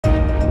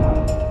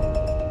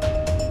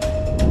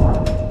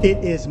It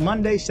is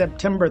Monday,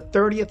 September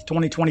 30th,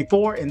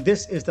 2024, and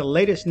this is the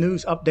latest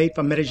news update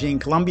from Medellin,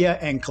 Colombia,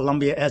 and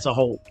Colombia as a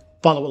whole.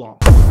 Follow along.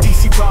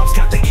 DC Rob's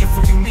got the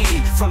info you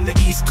need, from the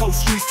East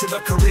Coast streets to the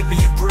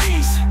Caribbean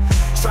breeze.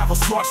 Travel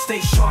smart, stay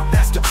sharp,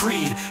 that's the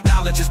creed.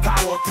 Knowledge is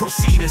power,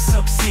 proceed and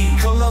succeed.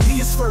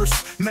 Colombia's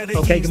first.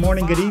 Okay, good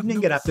morning, good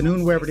evening, good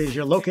afternoon, wherever it is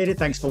you're located.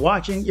 Thanks for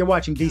watching. You're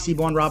watching DC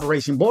Born Rob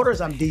Erasing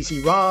Borders. I'm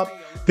DC Rob.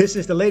 This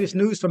is the latest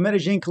news from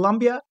Medellin,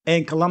 Colombia,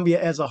 and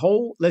Colombia as a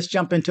whole. Let's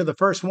jump into the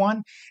first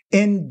one.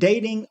 In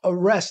dating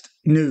arrest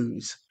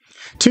news.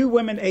 Two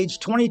women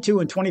aged 22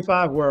 and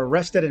 25 were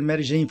arrested in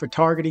Medellin for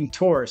targeting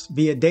tourists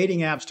via dating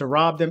apps to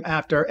rob them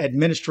after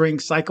administering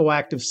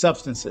psychoactive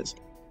substances.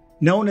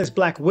 Known as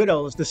Black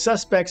Widows, the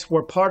suspects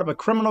were part of a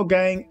criminal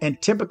gang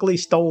and typically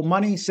stole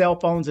money, cell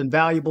phones, and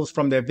valuables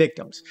from their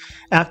victims.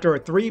 After a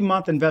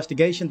 3-month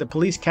investigation, the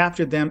police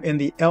captured them in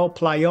the El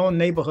Playón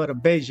neighborhood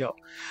of Bello.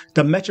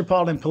 The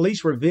Metropolitan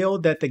Police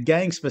revealed that the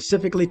gang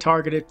specifically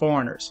targeted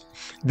foreigners.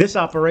 This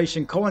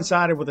operation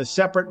coincided with a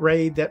separate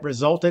raid that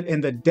resulted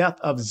in the death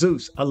of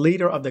Zeus, a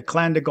leader of the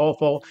Clan de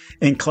Golfo,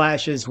 in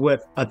clashes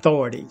with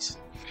authorities.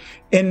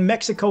 In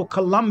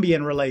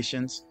Mexico-Colombian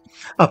relations,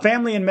 a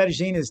family in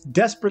Medellin is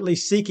desperately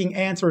seeking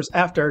answers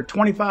after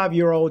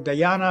 25-year-old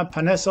Diana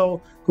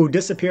Paneso, who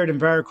disappeared in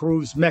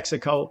Veracruz,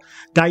 Mexico.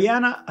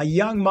 Diana, a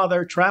young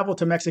mother, traveled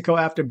to Mexico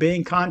after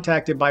being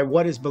contacted by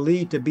what is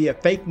believed to be a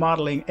fake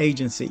modeling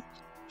agency.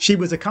 She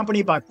was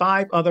accompanied by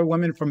 5 other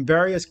women from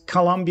various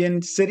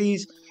Colombian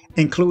cities,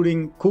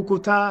 including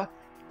Cúcuta,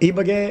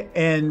 Ibagué,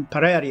 and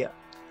Pereira.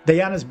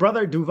 Diana's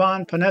brother,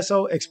 Duvan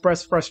Paneso,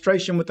 expressed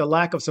frustration with the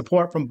lack of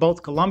support from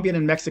both Colombian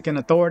and Mexican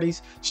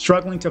authorities,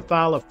 struggling to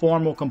file a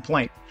formal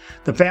complaint.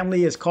 The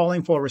family is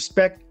calling for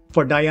respect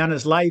for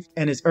Diana's life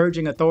and is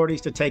urging authorities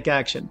to take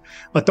action.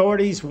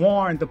 Authorities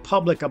warned the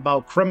public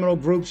about criminal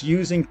groups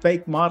using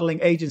fake modeling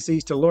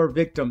agencies to lure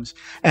victims,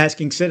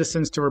 asking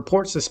citizens to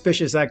report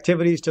suspicious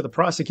activities to the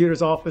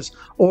prosecutor's office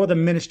or the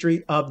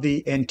Ministry of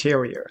the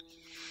Interior.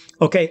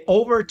 Okay,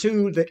 over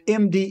to the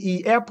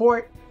MDE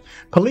Airport.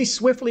 Police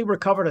swiftly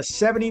recovered a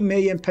 70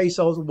 million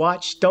pesos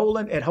watch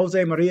stolen at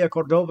Jose Maria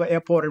Cordova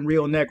Airport in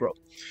Rio Negro.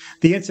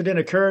 The incident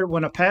occurred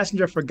when a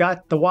passenger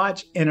forgot the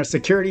watch in a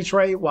security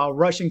tray while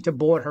rushing to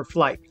board her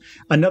flight.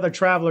 Another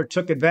traveler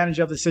took advantage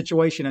of the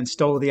situation and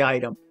stole the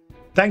item.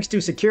 Thanks to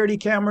security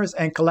cameras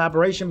and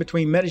collaboration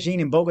between Medellin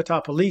and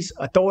Bogota police,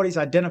 authorities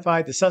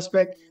identified the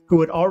suspect,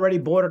 who had already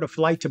boarded a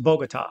flight to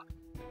Bogota.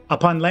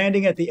 Upon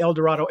landing at the El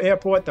Dorado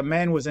Airport, the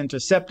man was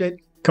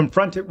intercepted,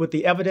 confronted with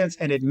the evidence,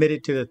 and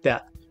admitted to the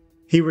theft.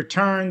 He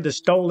returned the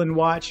stolen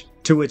watch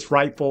to its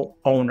rightful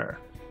owner.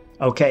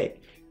 Okay,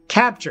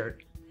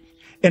 captured.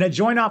 In a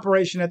joint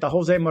operation at the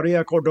Jose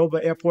Maria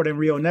Cordova Airport in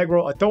Rio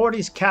Negro,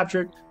 authorities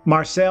captured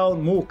Marcel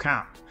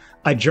Mulkamp,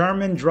 a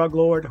German drug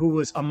lord who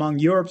was among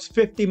Europe's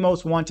 50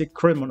 most wanted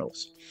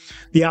criminals.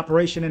 The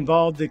operation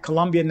involved the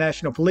Colombian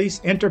National Police,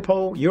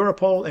 Interpol,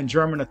 Europol, and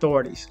German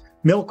authorities.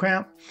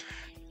 Mulkamp,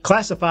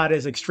 classified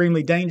as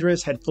extremely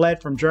dangerous, had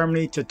fled from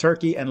Germany to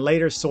Turkey and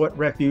later sought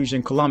refuge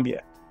in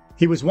Colombia.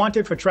 He was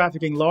wanted for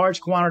trafficking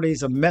large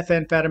quantities of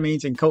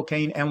methamphetamines and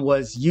cocaine and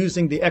was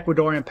using the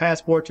Ecuadorian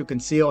passport to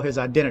conceal his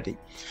identity.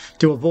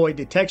 To avoid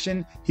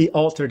detection, he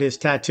altered his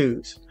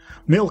tattoos.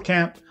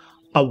 Mulkamp,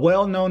 a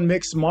well-known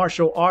mixed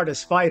martial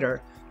artist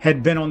fighter,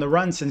 had been on the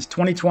run since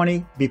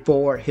 2020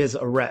 before his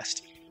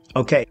arrest.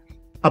 Okay.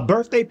 A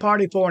birthday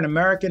party for an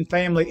American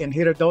family in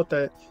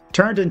Girardota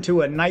turned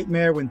into a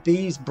nightmare when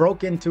thieves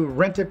broke into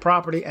rented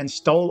property and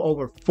stole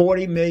over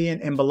 $40 million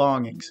in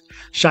belongings.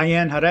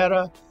 Cheyenne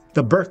Herrera,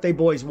 the birthday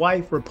boy's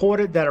wife,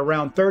 reported that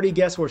around 30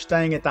 guests were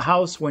staying at the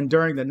house when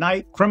during the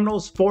night,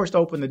 criminals forced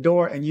open the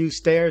door and used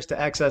stairs to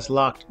access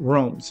locked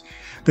rooms.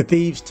 The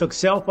thieves took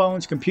cell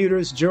phones,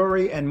 computers,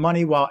 jewelry, and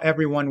money while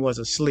everyone was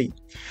asleep.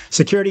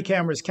 Security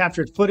cameras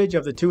captured footage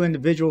of the 2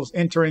 individuals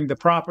entering the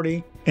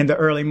property in the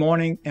early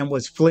morning and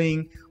was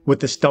fleeing with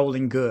the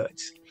stolen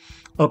goods.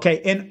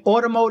 Okay, in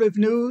automotive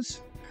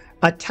news,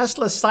 a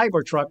Tesla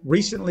Cybertruck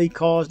recently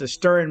caused a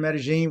stir in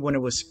Medellin when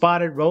it was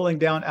spotted rolling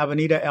down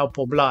Avenida El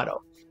Poblado.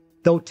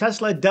 Though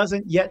Tesla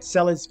doesn't yet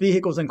sell its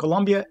vehicles in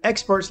Colombia,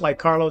 experts like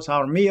Carlos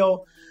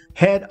Jaramillo,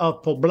 head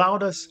of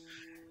Poblados,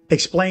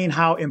 explain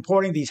how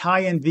importing these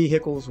high-end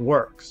vehicles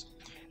works.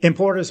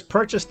 Importers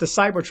purchase the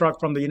Cybertruck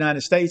from the United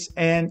States,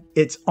 and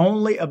it's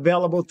only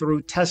available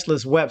through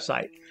Tesla's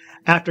website.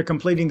 After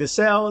completing the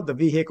sale, the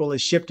vehicle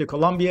is shipped to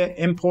Colombia.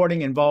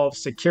 Importing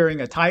involves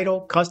securing a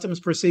title, customs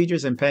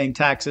procedures, and paying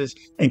taxes,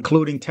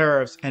 including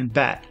tariffs and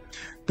VAT.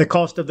 The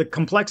cost of the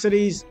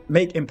complexities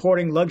make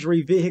importing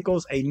luxury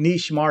vehicles a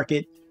niche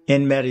market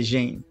in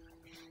Medellin.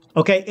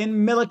 Okay,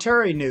 in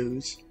military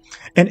news,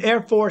 an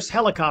Air Force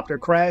helicopter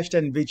crashed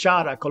in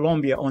Vichada,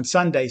 Colombia on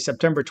Sunday,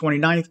 September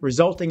 29th,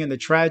 resulting in the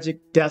tragic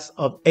deaths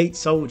of 8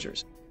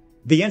 soldiers.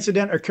 The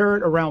incident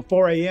occurred around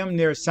 4 a.m.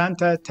 near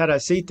Santa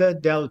Teresita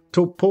del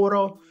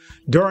Tupuro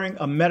during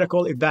a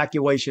medical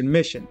evacuation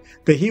mission.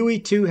 The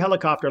Huey-2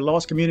 helicopter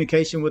lost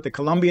communication with the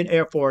Colombian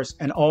Air Force,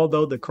 and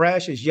although the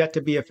crash is yet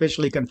to be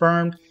officially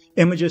confirmed,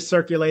 images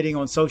circulating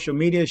on social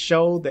media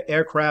show the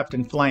aircraft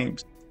in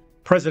flames.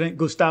 President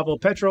Gustavo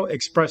Petro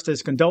expressed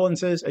his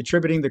condolences,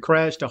 attributing the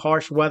crash to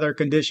harsh weather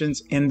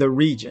conditions in the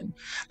region.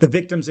 The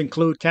victims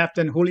include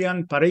Captain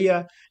Julian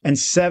Parilla and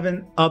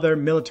 7 other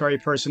military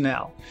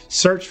personnel.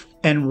 Search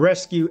and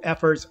rescue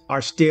efforts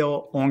are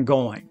still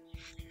ongoing.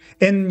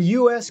 In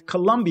U.S.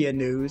 Colombia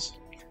news,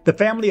 the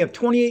family of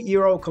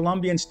 28-year-old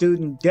Colombian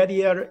student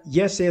Didier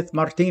Yesith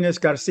Martinez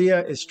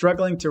Garcia is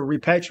struggling to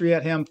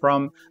repatriate him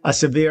from a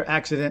severe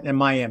accident in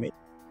Miami.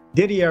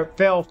 Didier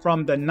fell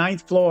from the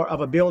 9th floor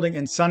of a building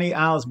in Sunny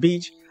Isles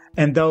Beach,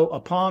 and though a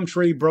palm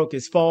tree broke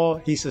his fall,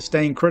 he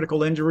sustained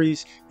critical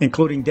injuries,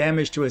 including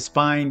damage to his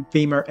spine,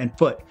 femur, and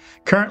foot.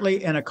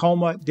 Currently in a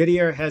coma,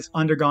 Didier has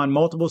undergone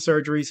multiple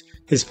surgeries.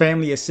 His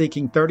family is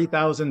seeking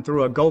 $30,000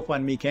 through a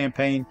GoFundMe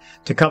campaign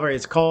to cover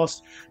its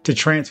costs to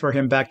transfer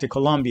him back to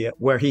Colombia,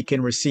 where he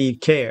can receive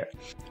care.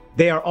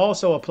 They are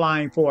also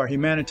applying for a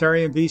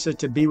humanitarian visa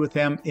to be with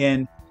him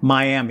in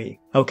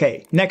Miami.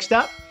 Okay, next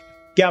up.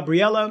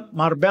 Gabriela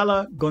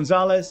Marbella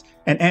Gonzalez,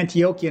 an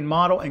Antiochian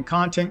model and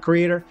content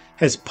creator,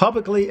 has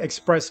publicly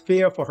expressed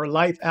fear for her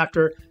life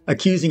after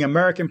accusing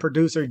American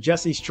producer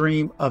Jesse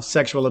Stream of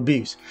sexual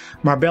abuse.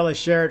 Marbella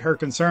shared her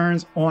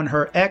concerns on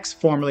her X,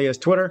 formerly as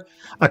Twitter,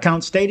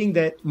 account, stating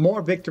that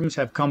more victims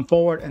have come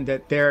forward and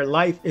that their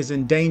life is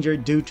in danger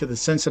due to the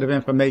sensitive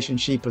information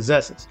she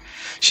possesses.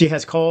 She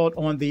has called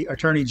on the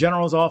Attorney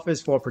General's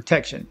office for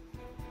protection.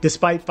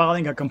 Despite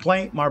filing a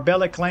complaint,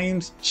 Marbella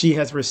claims she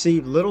has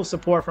received little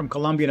support from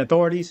Colombian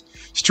authorities.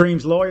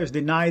 Stream's lawyers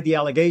denied the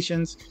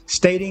allegations,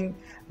 stating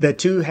the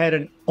two had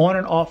an on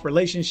and off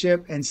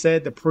relationship, and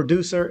said the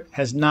producer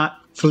has not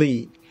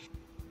fled.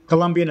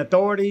 Colombian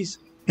authorities,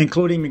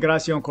 including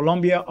Migración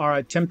Colombia, are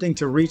attempting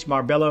to reach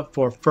Marbella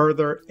for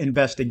further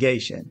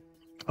investigation.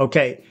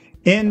 Okay,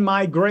 in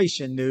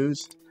migration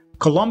news,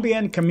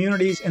 Colombian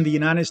communities in the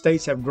United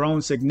States have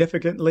grown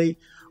significantly,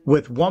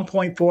 with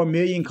 1.4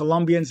 million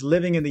Colombians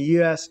living in the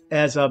U.S.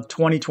 as of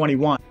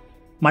 2021.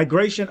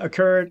 Migration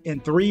occurred in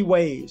 3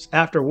 waves: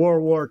 after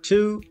World War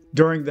II,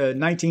 during the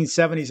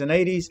 1970s and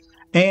 80s,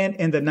 and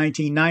in the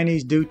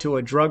 1990s due to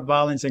a drug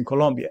violence in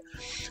Colombia.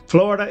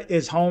 Florida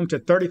is home to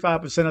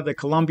 35% of the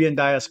Colombian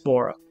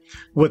diaspora,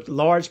 with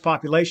large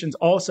populations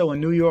also in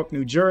New York,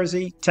 New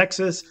Jersey,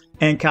 Texas,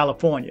 and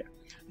California.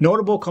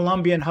 Notable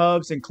Colombian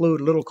hubs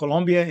include Little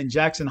Colombia in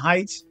Jackson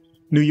Heights,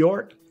 New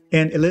York,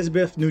 and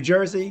Elizabeth, New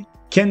Jersey,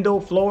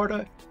 Kendall,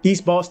 Florida,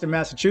 East Boston,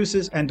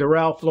 Massachusetts, and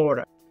Doral,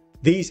 Florida.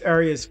 These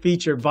areas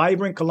feature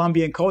vibrant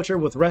Colombian culture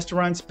with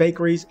restaurants,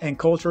 bakeries, and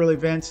cultural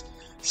events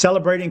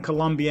celebrating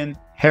Colombian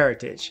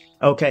heritage.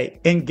 Okay,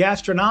 in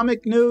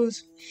gastronomic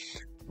news,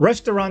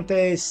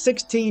 Restaurante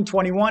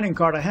 1621 in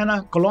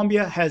Cartagena,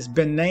 Colombia has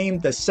been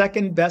named the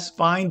 2nd best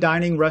fine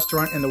dining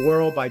restaurant in the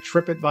world by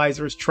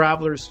TripAdvisor's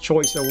Traveler's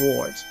Choice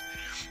Awards.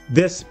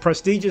 This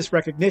prestigious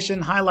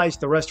recognition highlights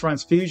the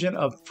restaurant's fusion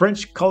of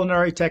French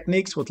culinary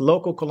techniques with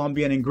local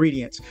Colombian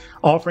ingredients,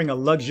 offering a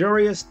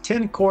luxurious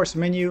 10-course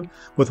menu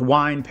with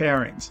wine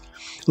pairings.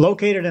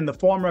 Located in the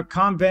former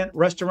convent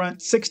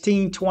restaurant,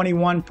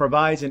 1621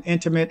 provides an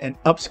intimate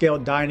and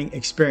upscale dining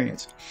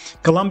experience.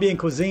 Colombian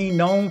cuisine,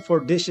 known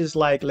for dishes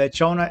like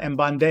lechona and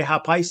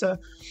bandeja paisa,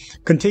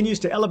 continues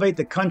to elevate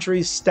the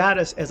country's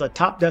status as a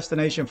top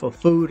destination for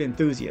food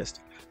enthusiasts.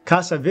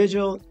 Casa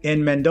Vigil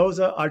in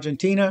Mendoza,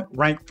 Argentina,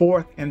 ranked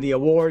 4th in the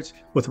awards,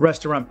 with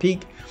Restaurant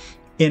Peak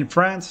in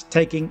France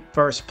taking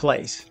 1st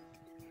place.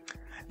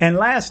 And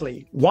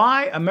lastly,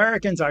 why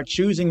Americans are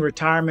choosing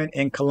retirement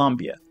in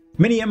Colombia.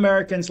 Many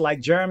Americans,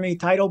 like Jeremy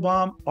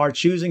Teitelbaum, are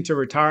choosing to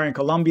retire in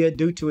Colombia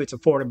due to its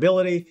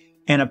affordability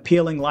and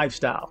appealing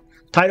lifestyle.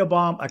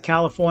 Teitelbaum, a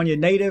California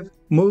native,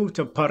 moved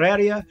to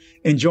Pereira,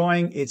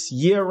 enjoying its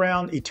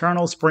year-round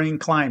eternal spring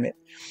climate.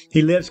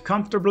 He lives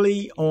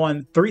comfortably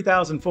on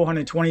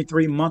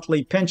 $3,423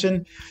 monthly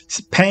pension,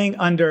 paying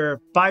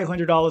under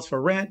 $500 for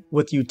rent,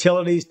 with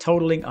utilities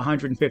totaling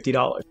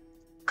 $150.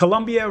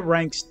 Colombia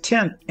ranks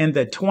 10th in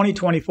the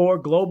 2024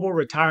 Global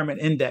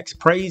Retirement Index,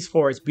 praised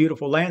for its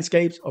beautiful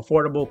landscapes,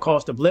 affordable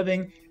cost of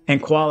living,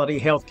 and quality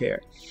healthcare.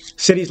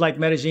 Cities like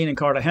Medellin and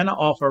Cartagena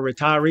offer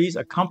retirees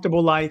a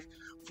comfortable life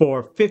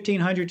for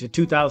 $1,500 to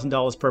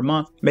 $2,000 per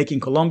month, making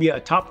Colombia a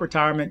top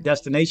retirement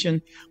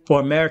destination for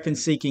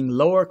Americans seeking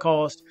lower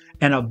cost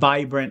and a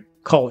vibrant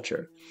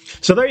culture.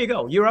 So there you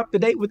go. You're up to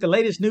date with the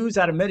latest news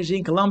out of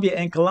Medellin, Colombia,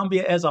 and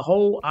Colombia as a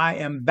whole. I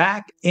am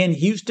back in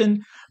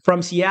Houston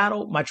from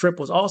Seattle. My trip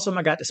was awesome.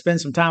 I got to spend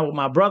some time with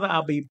my brother.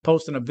 I'll be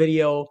posting a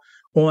video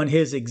on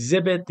his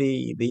exhibit,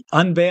 the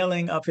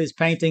unveiling of his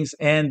paintings,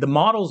 and the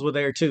models were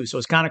there too. So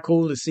it's kind of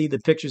cool to see the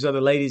pictures of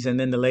the ladies and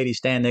then the ladies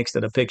stand next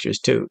to the pictures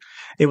too.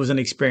 It was an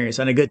experience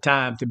and a good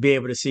time to be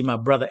able to see my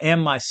brother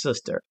and my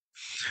sister.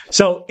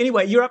 So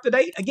anyway, you're up to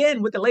date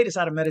again with the latest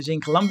out of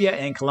Medellin, Colombia,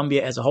 and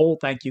Colombia as a whole.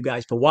 Thank you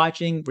guys for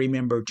watching.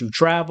 Remember to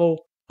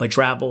travel, but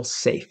travel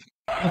safe.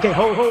 Okay,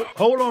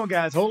 hold on,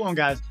 guys. Hold on,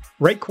 guys.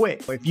 Right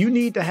quick. If you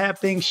need to have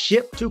things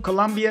shipped to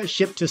Colombia,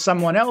 shipped to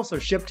someone else, or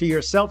shipped to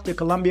yourself to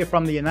Colombia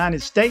from the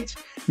United States,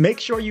 make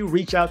sure you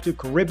reach out to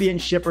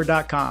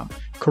CaribbeanShipper.com.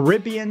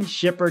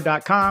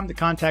 CaribbeanShipper.com. The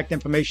contact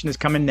information is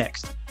coming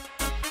next.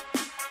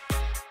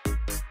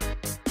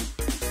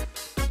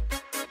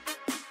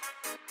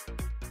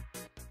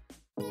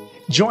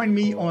 Join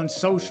me on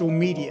social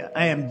media.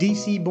 I am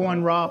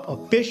dcbornrob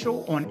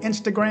official on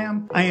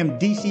Instagram. I am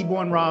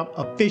dcbornrob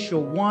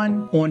official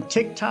 1 on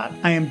TikTok.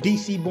 I am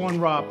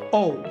dcbornrob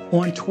O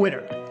on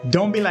Twitter.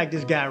 Don't be like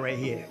this guy right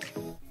here.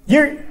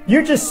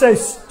 You're just so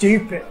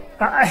stupid.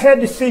 I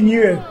had to send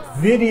you a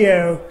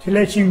video to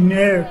let you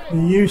know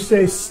you're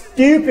so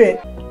stupid.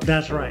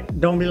 That's right.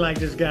 Don't be like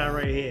this guy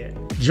right here.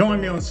 Join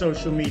me on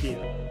social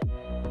media.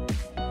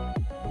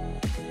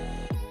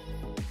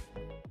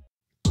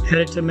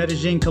 Headed to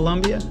Medellin,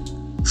 Colombia?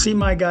 See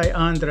my guy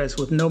Andres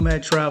with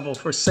Nomad Travel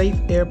for safe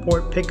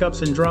airport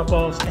pickups and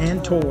drop-offs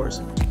and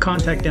tours.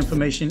 Contact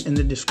information in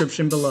the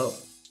description below.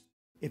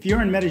 If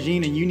you're in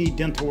Medellin and you need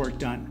dental work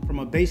done, from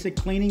a basic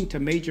cleaning to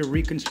major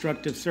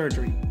reconstructive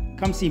surgery,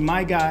 come see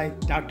my guy,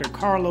 Dr.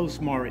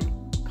 Carlos Mori.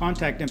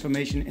 Contact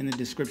information in the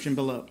description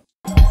below.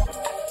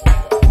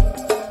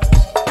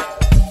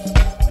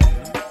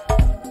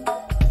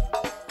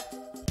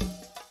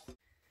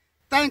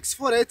 Thanks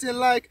for hitting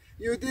like.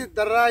 You did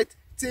the right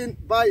thing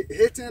by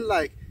hitting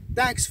like.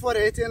 Thanks for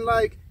hitting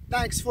like.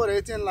 Thanks for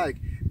hitting like.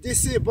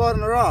 DC Born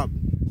Rob.